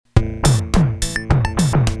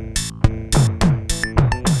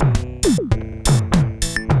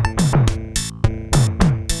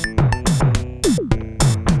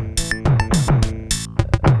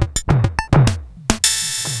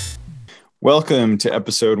Welcome to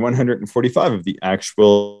episode 145 of the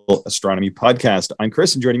Actual Astronomy Podcast. I'm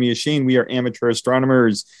Chris, and joining me is Shane. We are amateur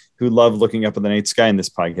astronomers who love looking up at the night sky, and this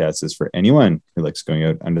podcast is for anyone who likes going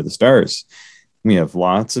out under the stars. We have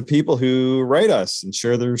lots of people who write us and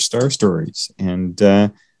share their star stories, and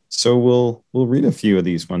so we'll read a few of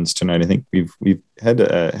these ones tonight. I think we've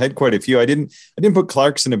had quite a few. I didn't put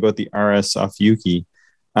Clarkson about the RS Ophiuchi,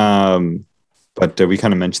 but we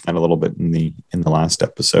kind of mentioned that a little bit in the last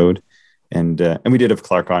episode. And we did have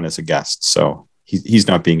Clark on as a guest, so he's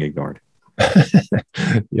not being ignored.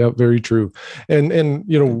 Yeah, very true. And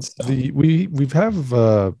you know, we have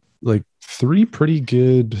like three pretty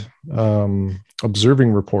good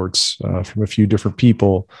observing reports from a few different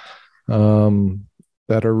people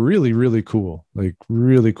that are really cool, like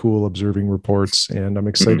really cool observing reports. And I'm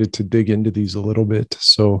excited to dig into these a little bit.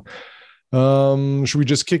 So should we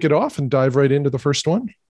just kick it off and dive right into the first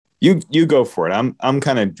one? You go for it. I'm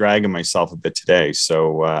kind of dragging myself a bit today,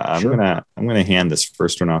 so I'm Sure. gonna hand this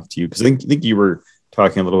first one off to you because I think you were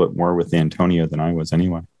talking a little bit more with Antonio than I was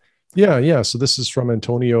anyway. Yeah. So this is from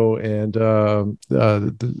Antonio, and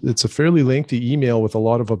it's a fairly lengthy email with a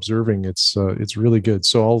lot of observing. It's really good.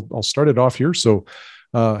 So I'll start it off here. So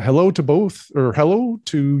hello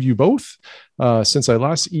to you both. Since I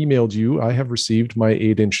last emailed you, I have received my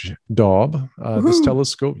 8-inch Dob. This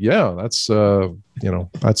telescope, that's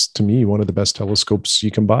that's to me one of the best telescopes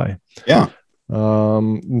you can buy. Yeah.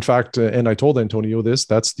 In fact, and I told Antonio this,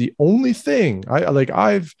 that's the only thing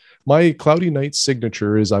my Cloudy Night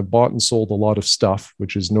signature is I've bought and sold a lot of stuff,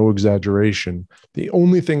 which is no exaggeration. The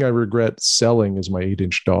only thing I regret selling is my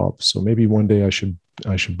 8-inch Dob. So maybe one day I should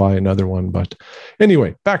buy another one. But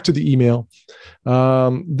anyway, back to the email.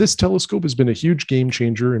 This telescope has been a huge game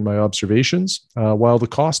changer in my observations. While the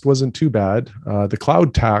cost wasn't too bad, the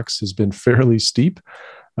cloud tax has been fairly steep.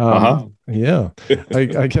 Yeah,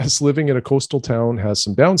 I guess living in a coastal town has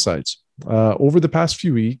some downsides. Over the past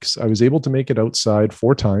few weeks, I was able to make it outside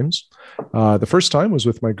 4 times. The first time was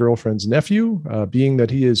with my girlfriend's nephew. Being that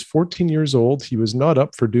he is 14 years old, he was not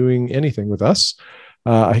up for doing anything with us.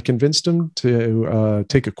 I convinced him to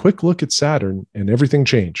take a quick look at Saturn, and everything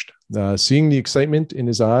changed. Seeing the excitement in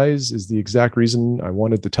his eyes is the exact reason I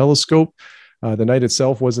wanted the telescope. The night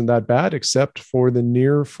itself wasn't that bad, except for the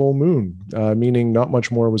near full moon, meaning not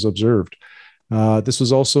much more was observed. This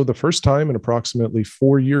was also the first time in approximately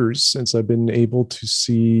 4 years since I've been able to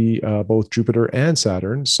see both Jupiter and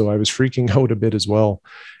Saturn, so I was freaking out a bit as well.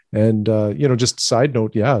 And, just side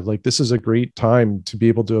note, like this is a great time to be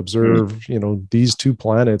able to observe, these two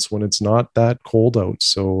planets when it's not that cold out.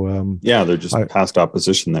 So, they're just past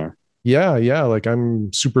opposition there. Yeah. Like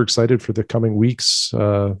I'm super excited for the coming weeks,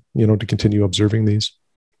 to continue observing these.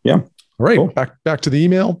 Yeah. All right. Cool. Back to the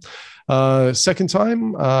email. The second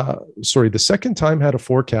time had a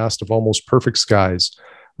forecast of almost perfect skies.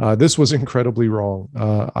 This was incredibly wrong.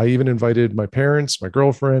 I even invited my parents, my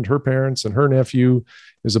girlfriend, her parents, and her nephew.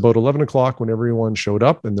 It was about 11 o'clock when everyone showed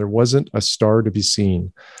up, and there wasn't a star to be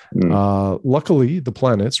seen. Luckily, the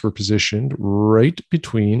planets were positioned right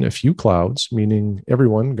between a few clouds, meaning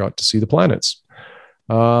everyone got to see the planets.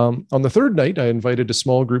 On the third night, I invited a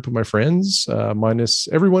small group of my friends, minus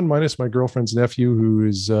my girlfriend's nephew, who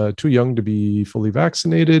is too young to be fully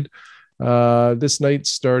vaccinated. This night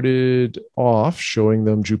started off showing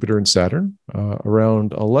them Jupiter and Saturn.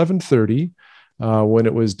 Around 11:30, when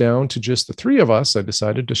it was down to just the 3 of us, I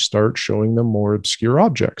decided to start showing them more obscure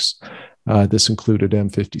objects. This included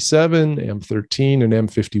M57, M13, and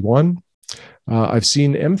M51. I've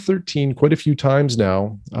seen M13 quite a few times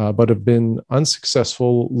now, but have been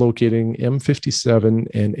unsuccessful locating M57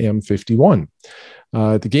 and M51.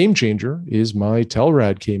 The game changer is my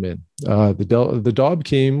Telrad came in. The Dob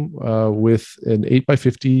came with an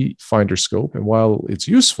 8x50 finder scope, and while it's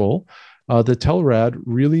useful, the Telrad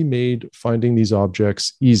really made finding these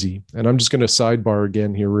objects easy. And I'm just going to sidebar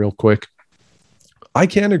again here real quick. I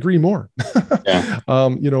can't agree more. Yeah.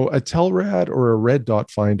 A Telrad or a red dot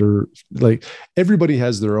finder, like everybody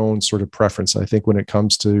has their own sort of preference, I think, when it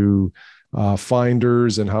comes to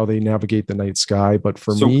finders and how they navigate the night sky. But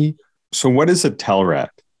for me, so what is a Telrad?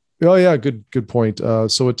 Oh yeah, good point.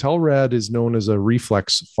 So a Telrad is known as a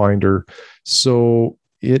reflex finder. So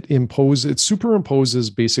it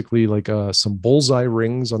superimposes basically like some bullseye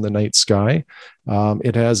rings on the night sky.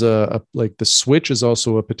 It has like the switch is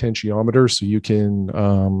also a potentiometer, so you can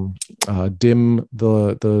dim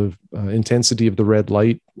the intensity of the red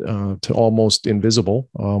light to almost invisible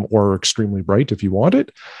or extremely bright if you want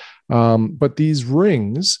it. But these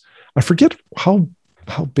rings, I forget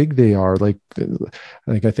how big they are. Like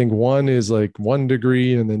I think one is like 1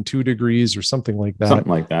 degree and then 2 degrees or something like that.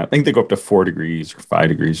 Something like that. I think they go up to 4 degrees or 5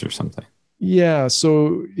 degrees or something. Yeah,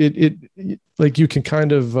 so it like you can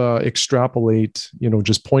kind of extrapolate,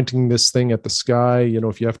 just pointing this thing at the sky.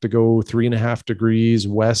 If you have to go 3.5 degrees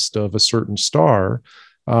west of a certain star,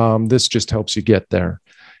 this just helps you get there,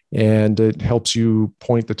 and it helps you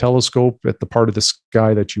point the telescope at the part of the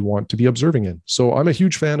sky that you want to be observing in. So I'm a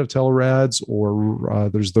huge fan of Telerads, or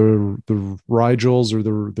there's the Rigels, or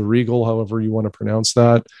the Regal, however you want to pronounce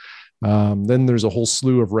that. Then there's a whole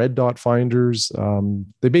slew of red dot finders.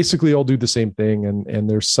 They basically all do the same thing, and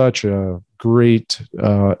they're such a great,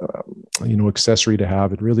 accessory to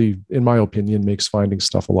have. It really, in my opinion, makes finding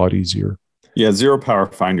stuff a lot easier. Yeah, zero power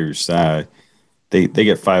finders. They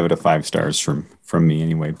get 5 out of 5 stars from me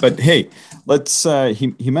anyway. But hey, let's.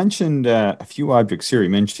 He mentioned a few objects here. He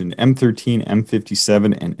mentioned M13,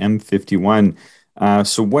 M57, and M51.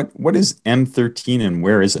 So what is M13 and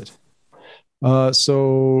where is it?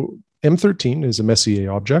 So M13 is a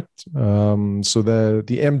Messier object. So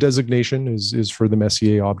the M designation is for the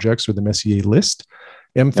Messier objects, or the Messier list.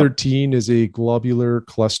 M13 is a globular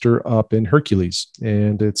cluster up in Hercules,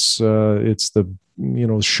 and it's the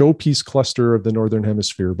showpiece cluster of the Northern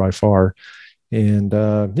Hemisphere by far, and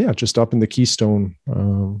just up in the keystone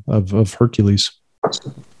of Hercules.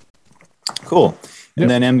 Cool. And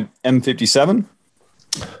then M57.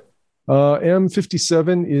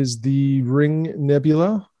 M57 is the Ring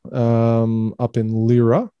Nebula up in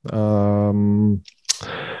Lyra.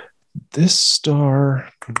 This star,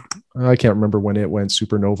 I can't remember when it went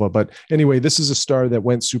supernova, but anyway, this is a star that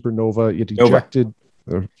went supernova. It ejected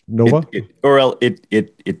nova,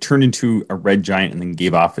 it turned into a red giant and then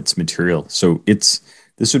gave off its material. So this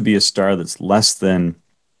would be a star that's less than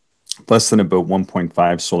about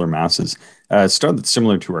 1.5 solar masses. A star that's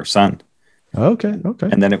similar to our sun. Okay.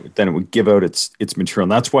 And then it would give out its material,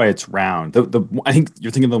 and that's why it's round. I think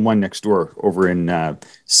you're thinking of the one next door over in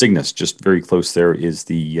Cygnus, just very close. There is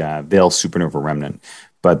the Veil supernova remnant,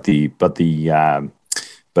 but the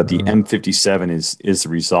M57 is the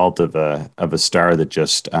result of a star that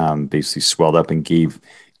just basically swelled up and gave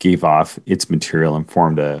off its material and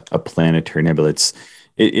formed a planetary nebula.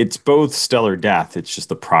 It's both stellar death. It's just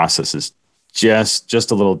the process is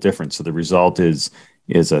just a little different. So the result is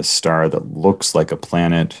a star that looks like a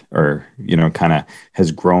planet, or kind of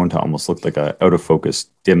has grown to almost look like a out of focus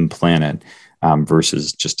dim planet,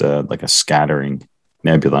 versus just like a scattering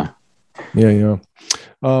nebula. Yeah.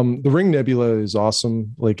 The Ring Nebula is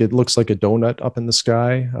awesome. Like, it looks like a donut up in the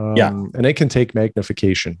sky. And it can take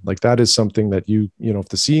magnification. Like, that is something that if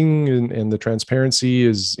the seeing and the transparency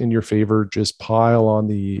is in your favor, just pile on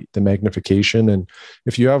the magnification. And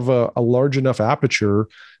if you have a large enough aperture,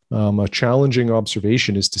 a challenging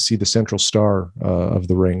observation is to see the central star of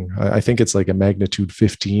the ring. I think it's like a magnitude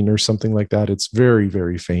 15 or something like that. It's very,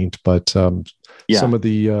 very faint, but some of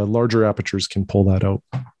the larger apertures can pull that out.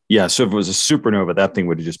 Yeah, so if it was a supernova, that thing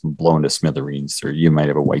would have just been blown to smithereens, or you might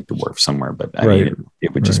have a white dwarf somewhere. But I mean,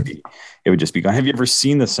 it would just be gone. Have you ever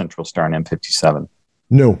seen the central star in M57?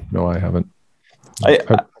 No, I haven't.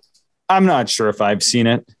 I'm not sure if I've seen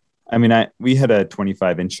it. I mean, we had a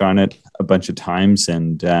 25-inch on it a bunch of times,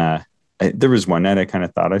 and there was one night I kind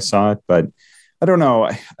of thought I saw it, but I don't know.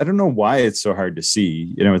 I don't know why it's so hard to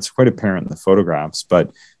see. It's quite apparent in the photographs,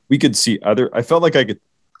 but we could see I felt like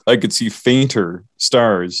I could see fainter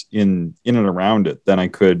stars in and around it than I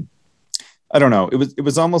could. I don't know. It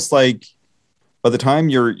was almost like by the time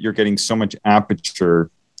you're getting so much aperture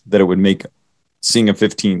that it would make seeing a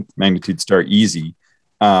 15th magnitude star easy.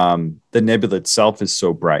 The nebula itself is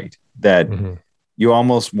so bright that you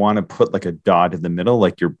almost want to put like a dot in the middle,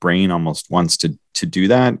 like your brain almost wants to do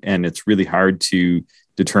that. And it's really hard to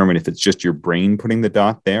determine if it's just your brain putting the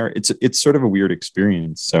dot there. It's sort of a weird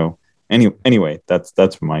experience. So anyway,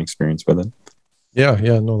 that's my experience with it.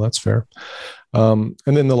 Yeah, no, that's fair. And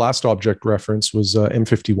then the last object reference was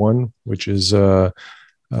M51, which is a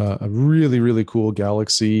really, really cool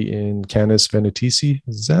galaxy in Canis Venatici.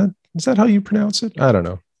 Is that how you pronounce it? I don't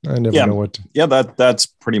know. I never know what. Yeah, that's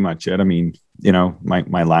pretty much it. I mean,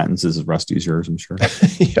 my Latin's is as rusty as yours, I'm sure.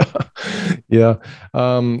 Yeah.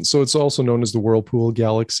 So it's also known as the Whirlpool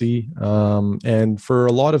Galaxy. And for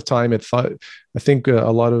a lot of time, I think a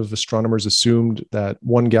lot of astronomers assumed that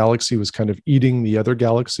one galaxy was kind of eating the other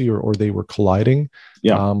galaxy, or they were colliding.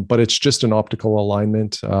 Yeah. But it's just an optical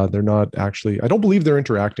alignment. They're not actually, I don't believe they're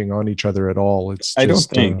interacting on each other at all. I don't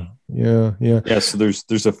think. Yeah. So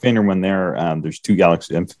there's a fainter one there. There's two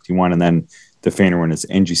galaxies, M51, and then the fainter one is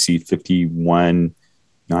NGC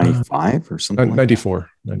 5195 or something. 94.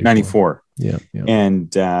 94. Yeah.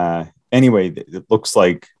 And anyway, it looks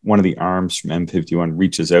like one of the arms from M51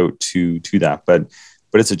 reaches out to that, but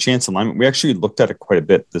it's a chance alignment. We actually looked at it quite a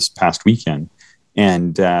bit this past weekend,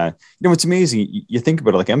 And it's amazing. You think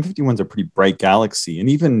about it, like M51 is a pretty bright galaxy, and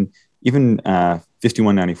even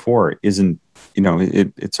 5194 isn't.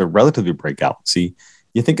 It's a relatively bright galaxy.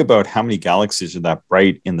 You think about how many galaxies are that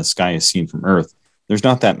bright in the sky as seen from Earth. There's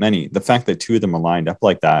not that many. The fact that two of them are lined up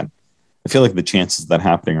like that, I feel like the chances of that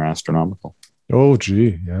happening are astronomical. Oh,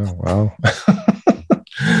 gee. Yeah. Wow.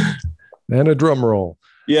 And a drum roll.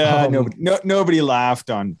 Yeah. Nobody laughed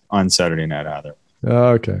on Saturday night either.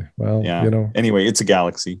 Okay. Well, yeah. Anyway, it's a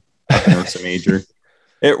galaxy. Ursa Major.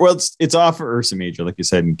 It's off of Ursa Major, like you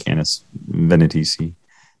said, in Canis Venatici.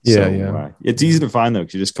 It's easy to find though,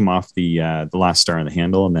 because you just come off the last star on the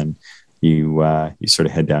handle, and then you sort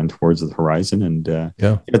of head down towards the horizon, and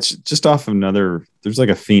it's just off of another. There's like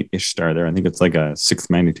a faint-ish star there. I think it's like a 6th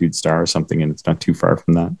magnitude star or something, and it's not too far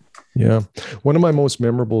from that. Yeah, one of my most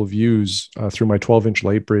memorable views through my 12-inch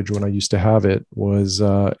light bridge when I used to have it was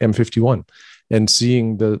M51. And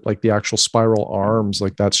seeing the actual spiral arms,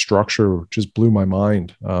 like that structure, just blew my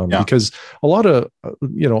mind. Because a lot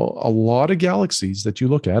of galaxies that you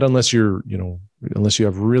look at, unless you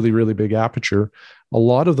have really, really big aperture, a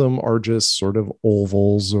lot of them are just sort of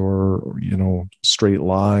ovals or straight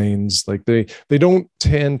lines. Like they don't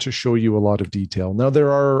tend to show you a lot of detail. Now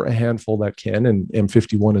there are a handful that can, and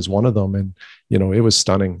M51 is one of them. And it was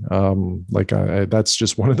stunning. That's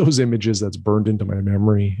just one of those images that's burned into my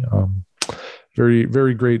memory. Very,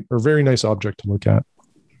 very great, or very nice object to look at.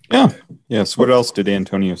 Yeah. Yes. What else did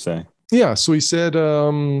Antonio say? Yeah. So he said,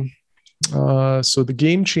 so the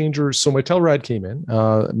game changer. So my Telrad came in.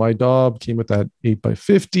 My Daub came with that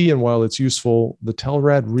 8x50. And while it's useful, the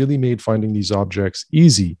Telrad really made finding these objects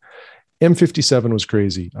easy. M57 was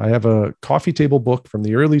crazy. I have a coffee table book from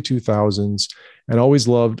the early 2000s and always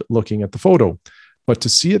loved looking at the photo. But to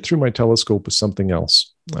see it through my telescope was something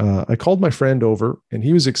else. I called my friend over, and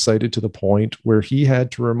he was excited to the point where I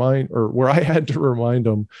had to remind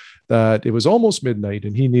him that it was almost midnight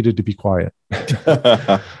and he needed to be quiet.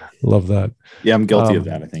 Love that. Yeah, I'm guilty of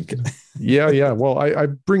that, I think. Yeah. Well, I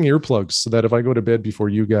bring earplugs so that if I go to bed before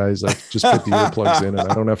you guys, I just put the earplugs in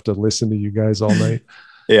and I don't have to listen to you guys all night.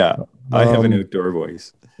 Yeah, I have an outdoor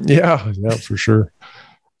voice. Yeah, for sure.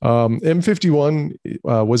 M51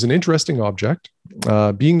 was an interesting object,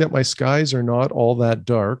 being that my skies are not all that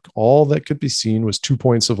dark. All that could be seen was 2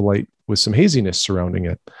 points of light with some haziness surrounding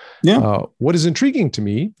it. Yeah. What is intriguing to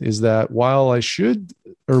me is that while I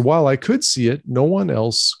could see it, no one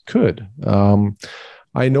else could.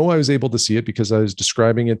 I know I was able to see it because I was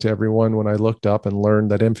describing it to everyone when I looked up and learned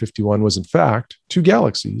that M51 was in fact two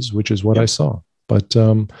galaxies, which is what I saw. But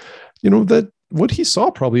that. What he saw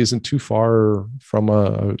probably isn't too far from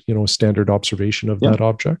a standard observation of that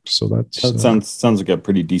object. So that sounds like a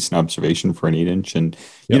pretty decent observation for an 8-inch. And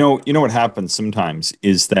you know what happens sometimes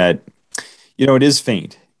is that it is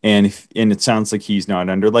faint, and it sounds like he's not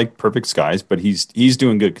under like perfect skies, but he's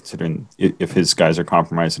doing good considering if his skies are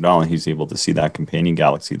compromised at all, and he's able to see that companion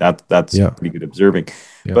galaxy. That's pretty good observing.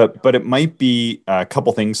 Yeah. But it might be a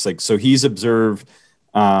couple things so he's observed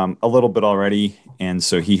a little bit already, and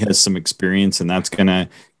so he has some experience, and that's going to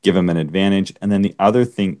give him an advantage. And then the other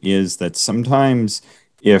thing is that sometimes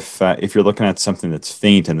if you're looking at something that's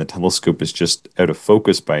faint and the telescope is just out of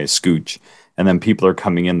focus by a scooch, and then people are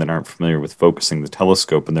coming in that aren't familiar with focusing the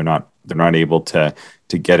telescope, and they're not able to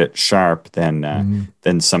get it sharp,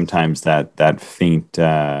 then sometimes that faint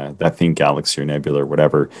galaxy or nebula or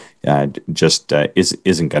whatever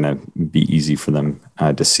isn't going to be easy for them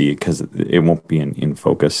to see because it won't be in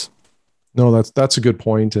focus. No, that's a good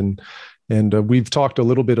point, and we've talked a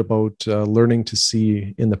little bit about learning to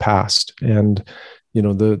see in the past, and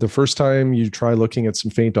the first time you try looking at some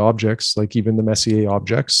faint objects, like even the Messier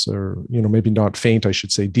objects, or maybe not faint, I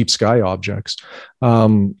should say deep sky objects,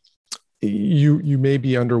 you may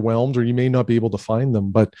be underwhelmed, or you may not be able to find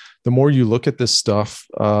them. But the more you look at this stuff,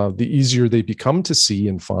 the easier they become to see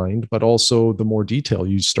and find, but also the more detail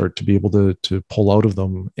you start to be able to pull out of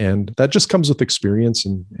them. And that just comes with experience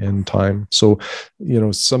and time. So,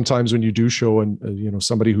 sometimes when you do show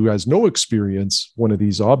somebody who has no experience one of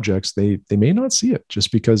these objects, they may not see it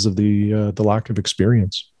just because of the lack of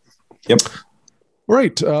experience. Yep.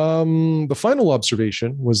 Right. The final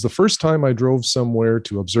observation was the first time I drove somewhere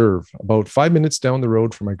to observe. About 5 minutes down the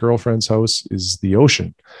road from my girlfriend's house is the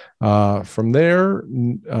ocean. From there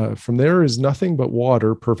is nothing but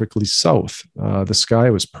water perfectly south. The sky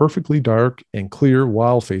was perfectly dark and clear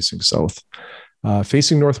while facing south.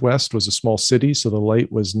 Facing northwest was a small city, so the light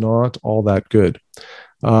was not all that good.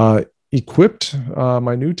 Equipped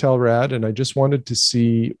my new Telrad, and I just wanted to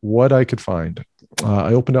see what I could find.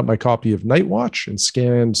 I opened up my copy of Night Watch and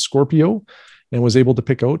scanned Scorpio, and was able to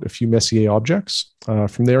pick out a few Messier objects.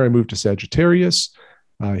 From there, I moved to Sagittarius.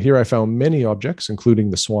 Here I found many objects,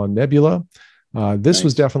 including the Swan Nebula. This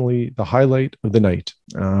was definitely the highlight of the night.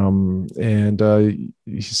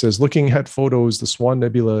 He says, looking at photos, the Swan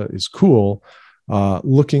Nebula is cool.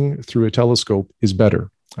 Looking through a telescope is better.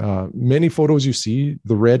 Many photos you see,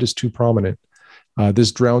 the red is too prominent.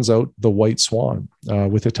 This drowns out the white swan.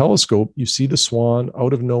 With a telescope, you see the swan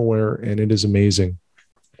out of nowhere, and it is amazing.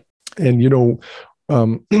 And,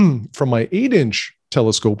 from my 8-inch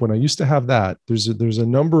telescope, when I used to have that, there's a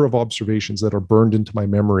number of observations that are burned into my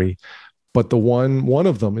memory. But the one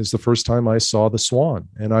of them is the first time I saw the swan,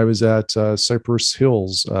 and I was at Cypress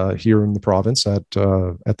Hills here in the province at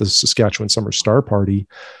the Saskatchewan Summer Star Party,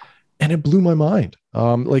 and it blew my mind.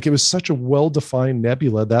 It was such a well-defined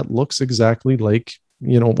nebula that looks exactly like,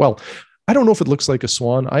 well, I don't know if it looks like a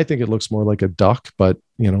swan. I think it looks more like a duck, but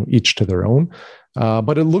each to their own.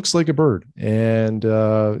 But it looks like a bird, and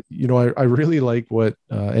I really like what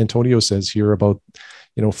Antonio says here about.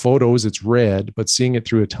 Photos, it's red, but seeing it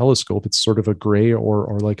through a telescope, it's sort of a gray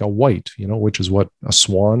or like a white, which is what a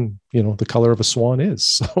swan, the color of a swan is.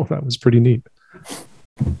 So that was pretty neat.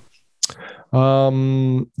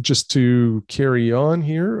 Just to carry on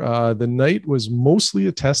here, the night was mostly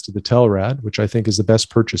a test of the Telrad, which I think is the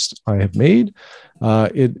best purchase I have made.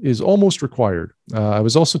 It is almost required. I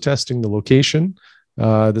was also testing the location.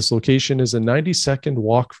 This location is a 90-second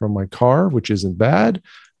walk from my car, which isn't bad.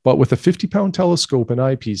 But with a 50-pound telescope and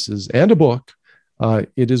eyepieces and a book,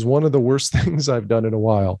 it is one of the worst things I've done in a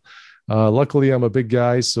while. Luckily, I'm a big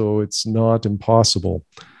guy, so it's not impossible.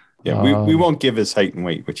 Yeah, we won't give his height and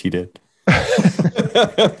weight, which he did.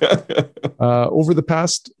 Over the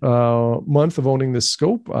past month of owning this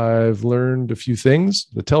scope, I've learned a few things.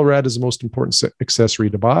 The Telrad is the most important accessory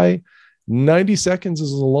to buy. 90 seconds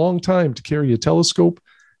is a long time to carry a telescope.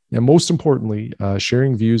 And most importantly,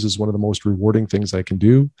 sharing views is one of the most rewarding things I can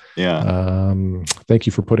do. Yeah. Thank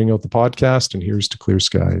you for putting out the podcast, and here's to clear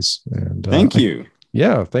skies. And thank you.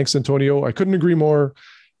 Thanks, Antonio. I couldn't agree more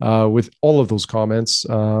with all of those comments.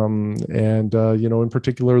 In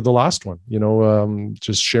particular, the last one.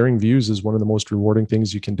 Just sharing views is one of the most rewarding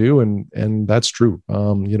things you can do, and that's true.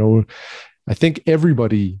 I think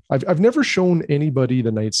everybody. I've never shown anybody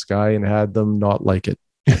the night sky and had them not like it.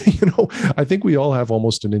 I think we all have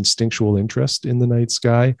almost an instinctual interest in the night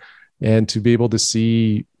sky, and to be able to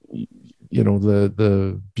see,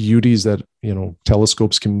 the beauties that,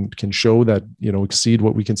 telescopes can show that, exceed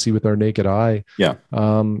what we can see with our naked eye. Yeah.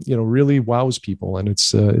 Really wows people. And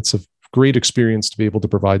it's a great experience to be able to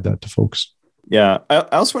provide that to folks. Yeah. I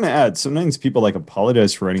also want to add, sometimes people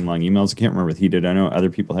apologize for writing long emails. I can't remember if he did. I know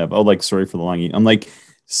other people have, sorry for the long email. I'm like,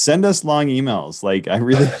 send us long emails. I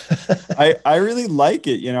really like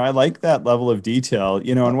it. I like that level of detail,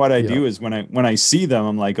 and what I do is when I see them,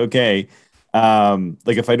 I'm like, okay,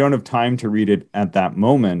 if I don't have time to read it at that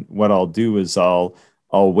moment, what I'll do is I'll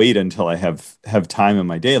wait until I have time in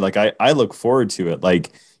my day. I look forward to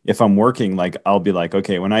it. If I'm working, I'll be like,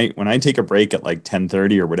 okay, when I take a break at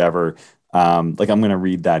 10:30 or whatever, I'm going to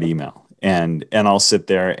read that email. And I'll sit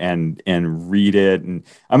there and read it, and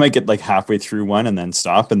I might get halfway through one and then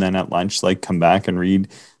stop, and then at lunch come back and read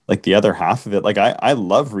the other half of it. I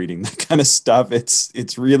love reading that kind of stuff.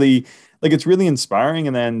 It's really it's really inspiring.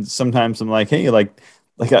 And then sometimes I'm like, hey, when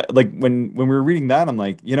we were reading that, I'm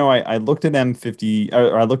like, I looked at M50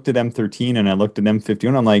 or I looked at M13 and I looked at M51.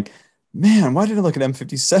 And I'm like, man, why did I look at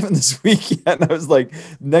M57 this week yet? And I was like,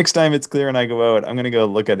 next time it's clear and I go out, I'm going to go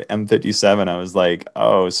look at M57. I was like,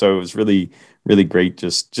 oh, so it was really, really great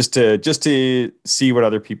just to see what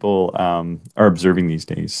other people are observing these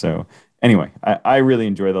days. So anyway, I really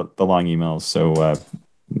enjoy the long emails. So,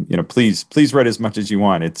 please write as much as you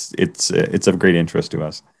want. It's of great interest to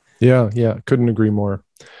us. Yeah. Couldn't agree more.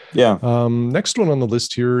 Yeah. Next one on the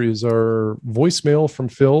list here is our voicemail from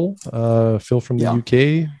Phil. Phil from the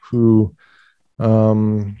UK, who,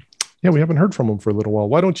 we haven't heard from him for a little while.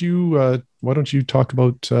 Why don't you talk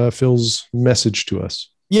about Phil's message to us?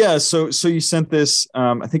 Yeah. So you sent this.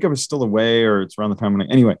 I think I was still away, or it's around the time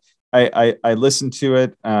when I listened to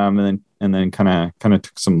it, and then kind of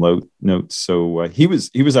took some notes. So he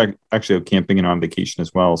was actually out camping and on vacation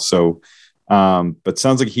as well. So, but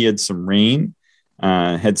sounds like he had some rain.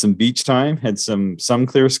 Had some beach time, had some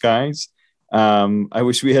clear skies. I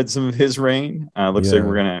wish we had some of his rain. Looks like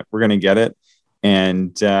we're gonna get it.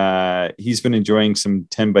 And he's been enjoying some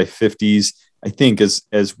 10 by 50s, I think,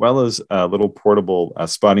 as well as a little portable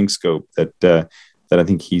spotting scope that I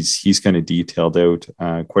think he's kind of detailed out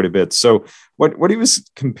quite a bit. So what he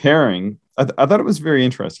was comparing, I thought it was very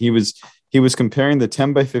interesting. he was comparing the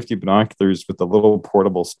 10 by 50 binoculars with the little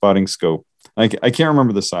portable spotting scope. I can't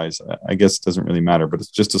remember the size. I guess it doesn't really matter, but it's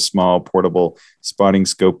just a small portable spotting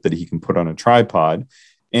scope that he can put on a tripod.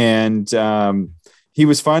 And he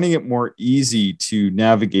was finding it more easy to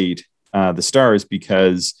navigate the stars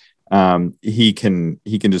because he can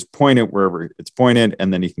just point it wherever it's pointed,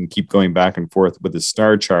 and then he can keep going back and forth with his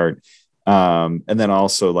star chart. And then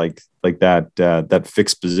also like that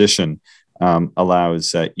fixed position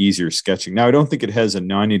allows easier sketching. Now, I don't think it has a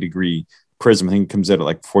 90-degree prism. I think it comes out at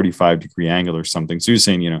like 45-degree angle or something. So you're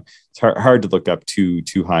saying, it's hard to look up too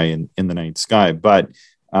high in the night sky, but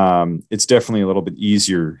it's definitely a little bit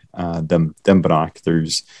easier than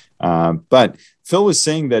binoculars. But Phil was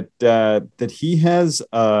saying that he has,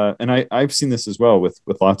 and I've seen this as well with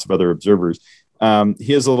lots of other observers.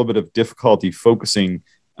 He has a little bit of difficulty focusing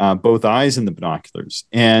both eyes in the binoculars,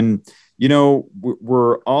 and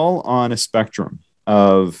we're all on a spectrum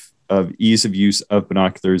of ease of use of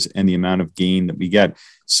binoculars and the amount of gain that we get.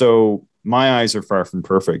 So my eyes are far from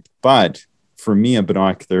perfect, but for me, a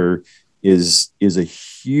binocular is a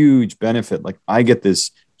huge benefit. Like, I get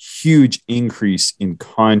this huge increase in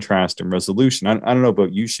contrast and resolution. I don't know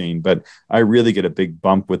about you, Shane, but I really get a big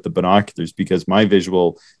bump with the binoculars because my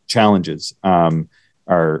visual challenges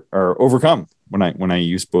are overcome when I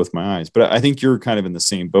use both my eyes. But I think you're kind of in the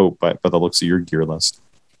same boat by the looks of your gear list.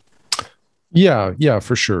 Yeah,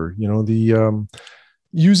 for sure. The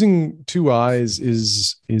using two eyes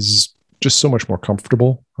is just so much more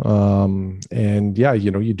comfortable. And yeah,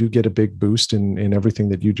 you do get a big boost in everything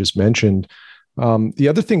that you just mentioned. The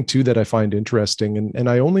other thing too that I find interesting, and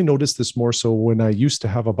I only noticed this more so when I used to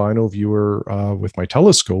have a bino viewer with my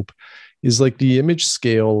telescope, is like the image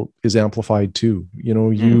scale is amplified too.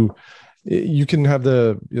 You can have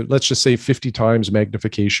let's just say 50 times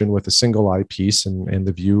magnification with a single eyepiece, and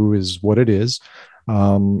the view is what it is.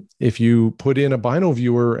 If you put in a bino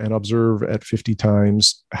viewer and observe at 50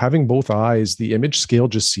 times, having both eyes, the image scale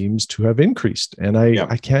just seems to have increased. And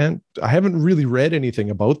I haven't really read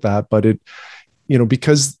anything about that, but it,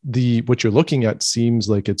 because what you're looking at seems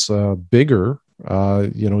like it's bigger,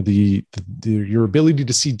 your ability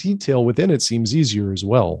to see detail within it seems easier as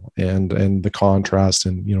well. And the contrast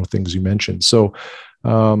and, things you mentioned. So,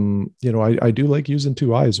 I do like using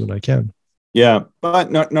two eyes when I can. Yeah,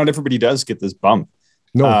 but not everybody does get this bump.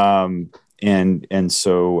 No. And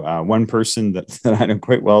so one person that I know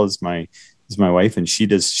quite well is my wife, and she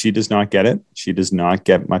does not get it. She does not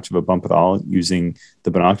get much of a bump at all using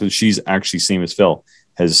the binoculars. She's actually same as Phil.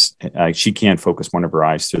 She can't focus one of her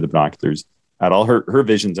eyes through the binoculars at all. Her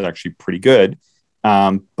vision's actually pretty good,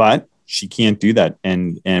 but she can't do that.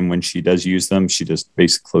 And when she does use them, she just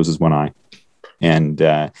basically closes one eye. And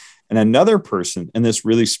another person, and this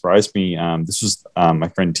really surprised me, this was my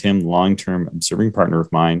friend Tim, long-term observing partner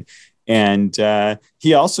of mine. And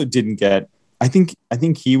he also didn't get, I think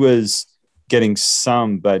he was getting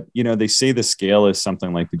some, but, they say the scale is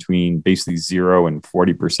something like between basically 0 and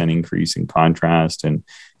 40% increase in contrast and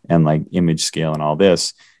like image scale and all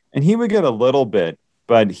this. And he would get a little bit,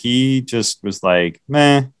 but he just was like,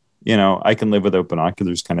 meh, I can live without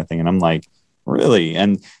binoculars kind of thing. And I'm like, really?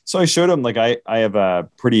 And so I showed him, like, I have a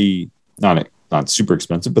pretty, not super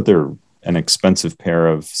expensive, but they're an expensive pair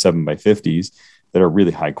of 7x50s that are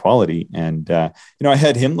really high quality. And, I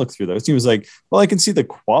had him look through those. He was like, well, I can see the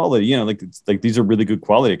quality, it's like, these are really good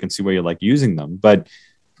quality. I can see why you like using them. But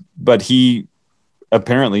he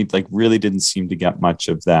apparently like really didn't seem to get much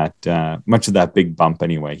of that big bump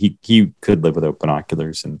anyway. He could live without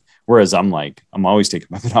binoculars. And whereas I'm always taking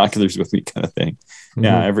my binoculars with me kind of thing. Mm-hmm.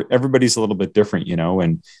 Yeah. Everybody's a little bit different,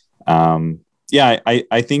 and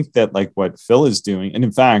I think that like what Phil is doing, and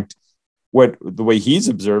in fact, the way he's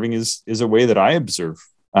observing is a way that I observe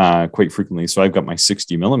quite frequently. So I've got my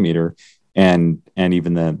 60 millimeter and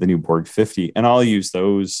even the new Borg 50, and I'll use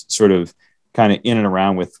those sort of kind of in and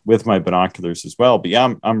around with my binoculars as well. But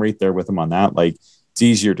yeah, I'm right there with him on that. Like, it's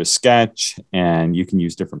easier to sketch, and you can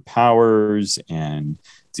use different powers, and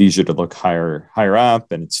it's easier to look higher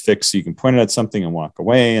up, and it's fixed, so you can point it at something and walk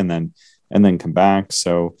away and then come back.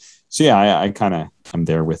 So yeah, I kind of am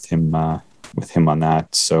there with him on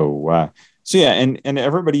that. So yeah, and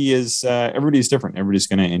everybody's different. Everybody's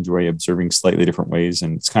going to enjoy observing slightly different ways,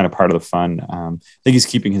 and it's kind of part of the fun. I think he's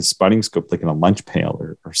keeping his spotting scope like in a lunch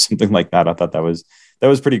pail or something like that. I thought that was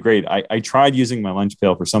pretty great. I tried using my lunch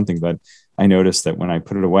pail for something, but I noticed that when I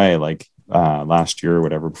put it away, like last year or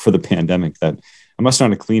whatever, before the pandemic, that I must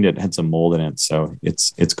not have cleaned it. It had some mold in it, so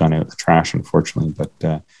it's gone out of the trash, unfortunately.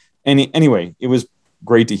 But anyway, it was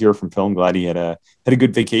great to hear from Phil. I'm glad he had a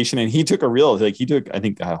good vacation, and he took I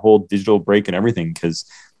think a whole digital break and everything, because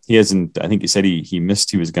he hasn't. I think he said he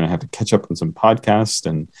missed. He was going to have to catch up on some podcasts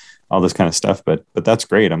and all this kind of stuff. But that's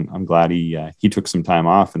great. I'm glad he took some time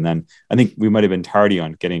off. And then I think we might have been tardy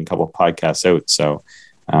on getting a couple of podcasts out. So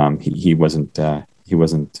he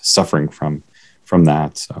wasn't suffering from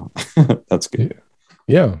that. So that's good.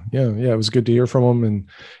 Yeah. It was good to hear from him.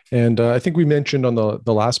 And I think we mentioned on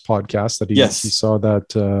the last podcast that he saw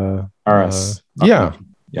that RS.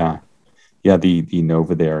 The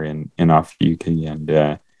Nova there in off UK,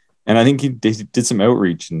 and I think he did some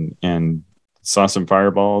outreach and saw some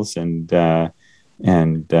fireballs and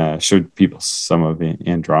showed people some of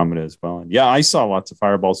Andromeda as well. And I saw lots of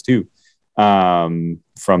fireballs too from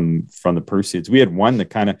the Perseids. We had one that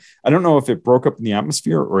kind of, I don't know if it broke up in the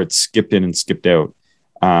atmosphere or it skipped in and skipped out.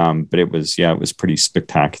 But it was pretty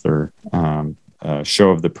spectacular show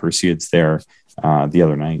of the Perseids there the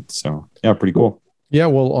other night. So pretty cool. Yeah,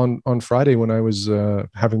 well, on Friday when I was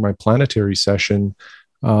having my planetary session,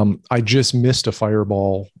 I just missed a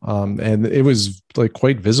fireball, and it was like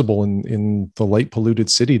quite visible in the light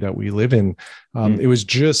polluted city that we live in. It was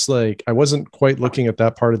just like I wasn't quite looking at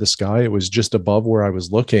that part of the sky. It was just above where I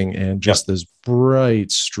was looking, and just this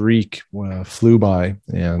bright streak flew by,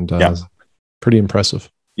 and pretty impressive.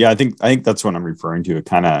 Yeah, I think that's what I'm referring to. It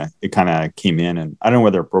kind of came in, and I don't know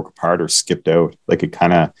whether it broke apart or skipped out. Like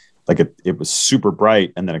it was super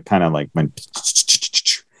bright, and then it kind of like went.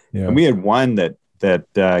 Yeah. And we had one that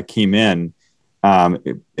came in.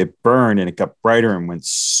 It burned and it got brighter and went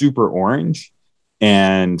super orange,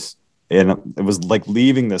 and it was like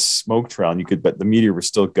leaving the smoke trail, and but the meteor was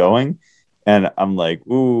still going, and I'm like,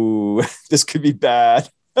 ooh, this could be bad.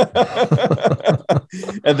 And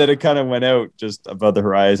then it kind of went out just above the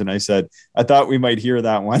horizon. I said, I thought we might hear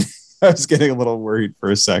that one. I was getting a little worried for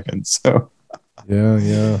a second. So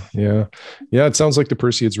yeah. It sounds like the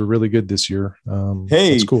Perseids were really good this year.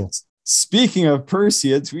 Hey, that's cool. Speaking of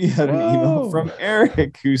Perseids, we had an email from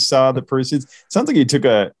Eric who saw the Perseids. Sounds like he took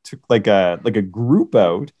like a group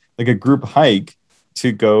out, like a group hike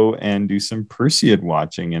to go and do some Perseid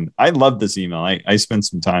watching. And I love this email. I spent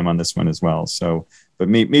some time on this one as well. So, but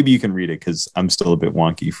maybe you can read it because I'm still a bit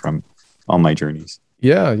wonky from all my journeys.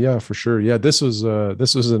 Yeah, for sure. Yeah, this was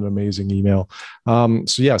an amazing email.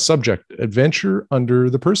 Subject: Adventure under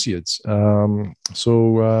the Perseids.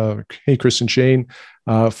 Hey, Chris and Shane,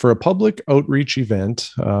 for a public outreach event.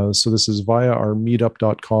 So this is via our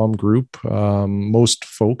meetup.com group. Most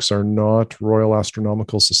folks are not Royal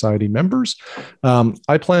Astronomical Society members.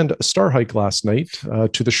 I planned a star hike last night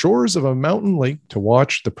to the shores of a mountain lake to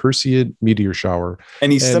watch the Perseid meteor shower.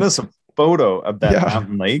 And he sent us a photo of that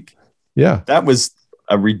mountain lake. Yeah, that was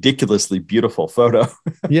a ridiculously beautiful photo.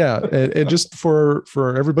 Yeah. And just for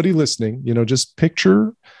everybody listening, just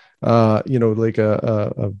picture, like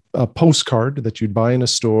a postcard that you'd buy in a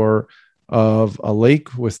store of a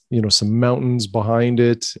lake with, some mountains behind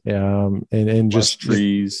it, and just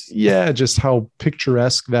trees. Yeah. Just how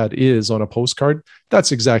picturesque that is on a postcard.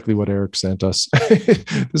 That's exactly what Eric sent us.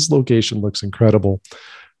 This location looks incredible.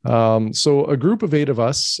 So a group of 8 of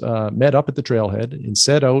us met up at the trailhead and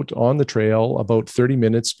set out on the trail about 30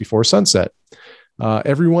 minutes before sunset.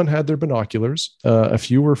 Everyone had their binoculars. A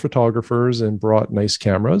few were photographers and brought nice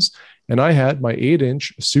cameras. And I had my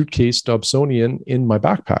 8-inch suitcase Dobsonian in my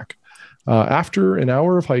backpack. After an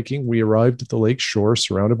hour of hiking, we arrived at the lake shore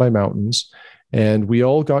surrounded by mountains. And we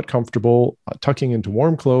all got comfortable tucking into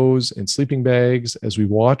warm clothes and sleeping bags as we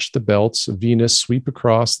watched the belts of Venus sweep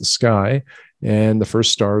across the sky and the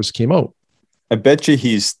first stars came out. I bet you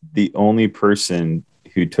he's the only person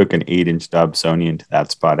who took an 8-inch Dobsonian to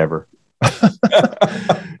that spot ever.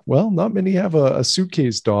 Well, not many have a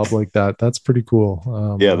suitcase Dob like that. That's pretty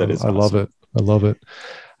cool. That is awesome. I love it.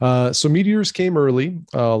 So meteors came early,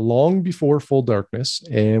 long before full darkness,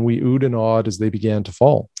 and we oohed and awed as they began to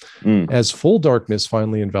fall. As full darkness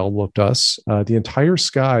finally enveloped us, the entire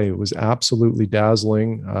sky was absolutely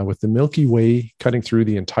dazzling, with the Milky Way cutting through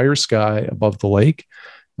the entire sky above the lake.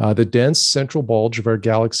 The dense central bulge of our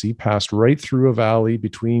galaxy passed right through a valley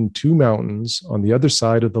between 2 mountains on the other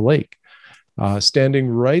side of the lake. Standing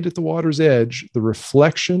right at the water's edge, the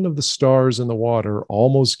reflection of the stars in the water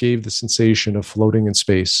almost gave the sensation of floating in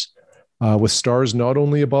space, with stars not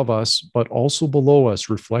only above us, but also below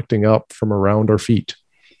us reflecting up from around our feet.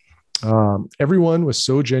 Everyone was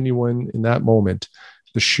so genuine in that moment.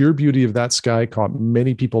 The sheer beauty of that sky caught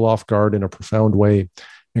many people off guard in a profound way,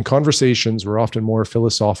 and conversations were often more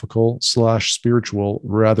philosophical/spiritual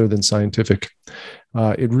rather than scientific.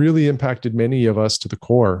 It really impacted many of us to the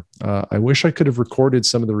core. I wish I could have recorded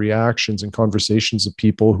some of the reactions and conversations of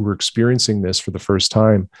people who were experiencing this for the first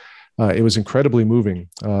time. It was incredibly moving,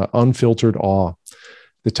 unfiltered awe.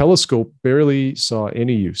 The telescope barely saw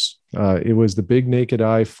any use. It was the big naked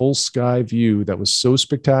eye, full sky view that was so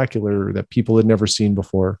spectacular that people had never seen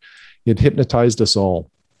before. It hypnotized us all.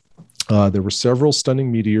 There were several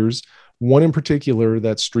stunning meteors, one in particular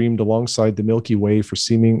that streamed alongside the Milky Way for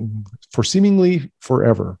seemingly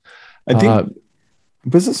forever. I think,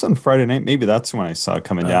 was this on Friday night? Maybe that's when I saw it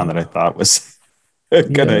coming down that I thought was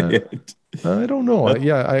gonna hit. I don't know.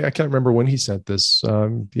 I can't remember when he sent this.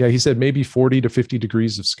 He said maybe 40 to 50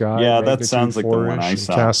 degrees of sky. Yeah, that sounds like the one I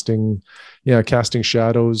saw. Casting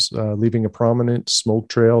shadows, leaving a prominent smoke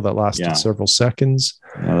trail that lasted several seconds.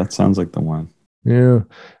 Yeah, that sounds like the one. Yeah.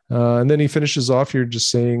 And then he finishes off here just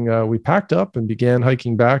saying, we packed up and began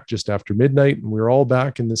hiking back just after midnight, and we were all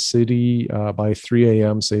back in the city by 3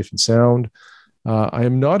 a.m. safe and sound. I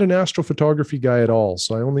am not an astrophotography guy at all,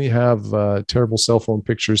 so I only have terrible cell phone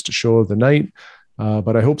pictures to show of the night.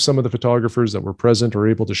 But I hope some of the photographers that were present are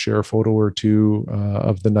able to share a photo or two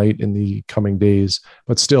of the night in the coming days.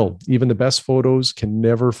 But still, even the best photos can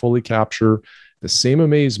never fully capture the same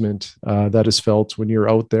amazement that is felt when you're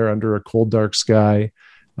out there under a cold, dark sky,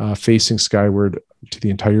 facing skyward to the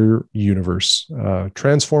entire universe.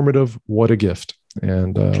 Transformative, what a gift.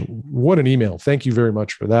 And what an email. Thank you very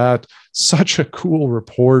much for that. Such a cool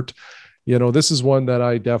report. This is one that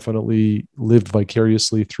I definitely lived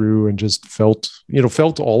vicariously through and just felt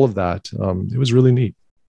all of that. It was really neat.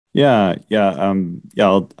 Yeah. I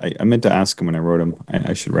meant to ask him when I wrote him.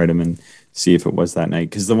 I should write him and see if it was that night,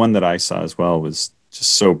 because the one that I saw as well was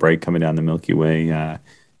just so bright coming down the Milky Way.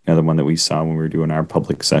 The one that we saw when we were doing our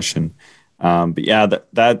public session. But yeah,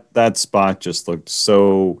 that spot just looked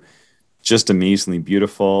so just amazingly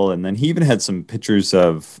beautiful. And then he even had some pictures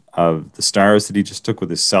of the stars that he just took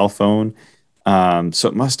with his cell phone. So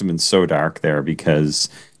it must have been so dark there, because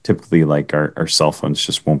typically like our cell phones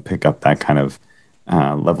just won't pick up that kind of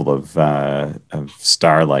level of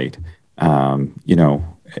starlight.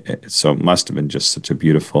 So it must have been just such a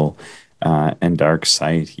beautiful and dark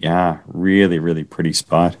sight. Yeah, really, really pretty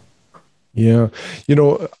spot. Yeah,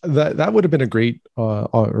 that would have been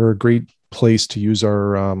a great place to use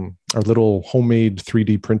our little homemade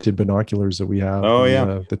 3D printed binoculars that we have.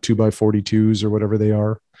 The 2x42s or whatever they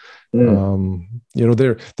are.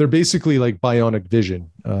 They're basically like bionic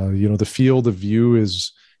vision. The field of view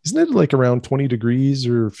isn't it like around 20 degrees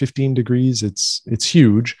or 15 degrees? It's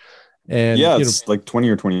huge. And it's like 20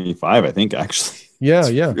 or 25, I think, actually. Yeah,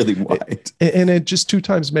 it's really wide. And it just 2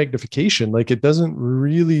 times magnification. Like it doesn't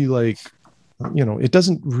really it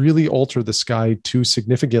doesn't really alter the sky too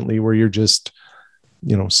significantly where you're just,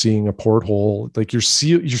 seeing a porthole. Like you're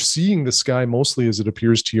seeing the sky mostly as it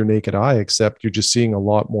appears to your naked eye, except you're just seeing a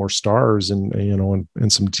lot more stars and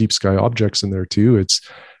some deep sky objects in there too.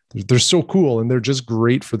 They're so cool, and they're just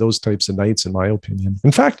great for those types of nights, in my opinion.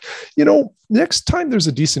 In fact, next time there's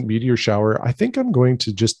a decent meteor shower, I think I'm going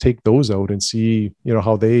to just take those out and see,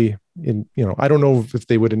 how they, I don't know if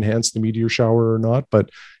they would enhance the meteor shower or not, but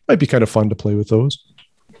it might be kind of fun to play with those.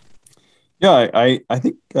 Yeah, I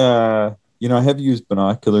think, I have used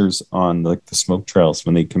binoculars on like the smoke trails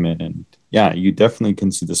when they come in, and yeah, you definitely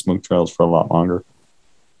can see the smoke trails for a lot longer.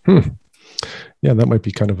 Yeah, that might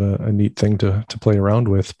be kind of a neat thing to play around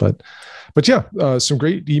with. But yeah, some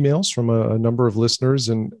great emails from a number of listeners.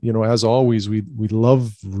 And, as always, we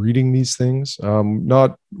love reading these things.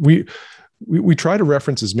 We try to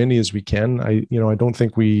reference as many as we can. I don't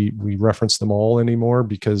think we reference them all anymore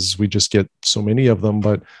because we just get so many of them,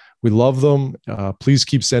 but we love them. Please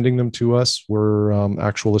keep sending them to us. We're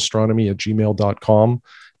actualastronomy@gmail.com.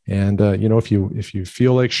 And, if you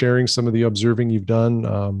feel like sharing some of the observing you've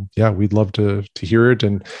done, we'd love to hear it.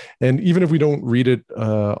 And even if we don't read it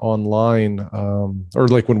online, or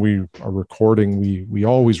like when we are recording, we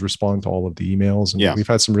always respond to all of the emails. And we've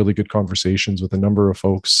had some really good conversations with a number of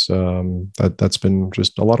folks. That's been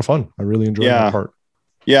just a lot of fun. I really enjoyed that part.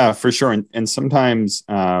 Yeah, for sure. And sometimes,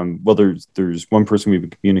 there's one person we've been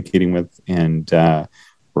communicating with, and I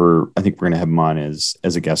think we're going to have him on as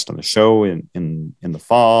a guest on the show in the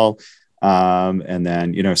fall. And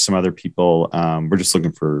then, some other people, we're just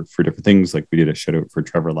looking for different things. Like we did a shout out for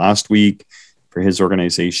Trevor last week for his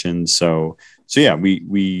organization. So yeah,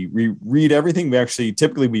 we read everything.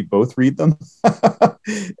 Typically we both read them.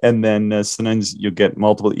 And then sometimes you'll get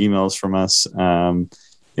multiple emails from us,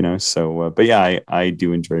 but yeah, I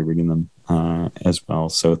do enjoy reading them as well.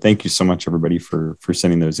 So thank you so much, everybody, for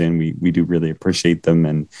sending those in. We do really appreciate them.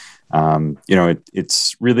 And,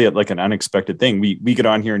 it's really like an unexpected thing. We get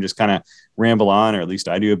on here and just kind of ramble on, or at least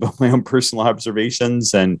I do, about my own personal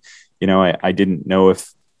observations. And, I didn't know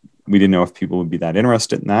if we didn't know if people would be that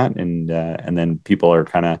interested in that, and then people are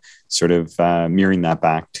kind of sort of mirroring that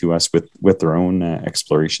back to us with their own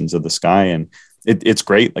explorations of the sky, and it's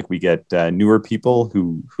great. Like we get newer people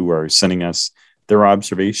who are sending us their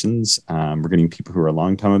observations. We're getting people who are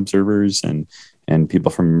longtime observers and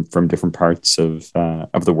people from different parts of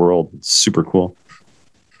the world. It's super cool.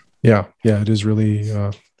 Yeah, it is really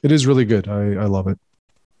good. I love it.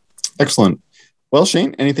 Excellent. Well,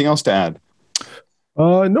 Shane, anything else to add?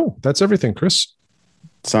 No, that's everything, Chris.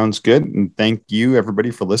 Sounds good. And thank you everybody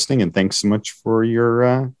for listening. And thanks so much for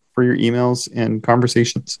your emails and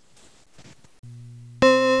conversations.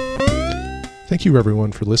 Thank you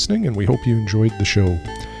everyone for listening, and we hope you enjoyed the show.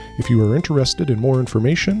 If you are interested in more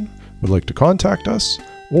information, would like to contact us,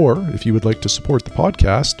 or if you would like to support the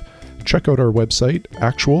podcast, check out our website,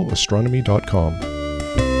 actualastronomy.com.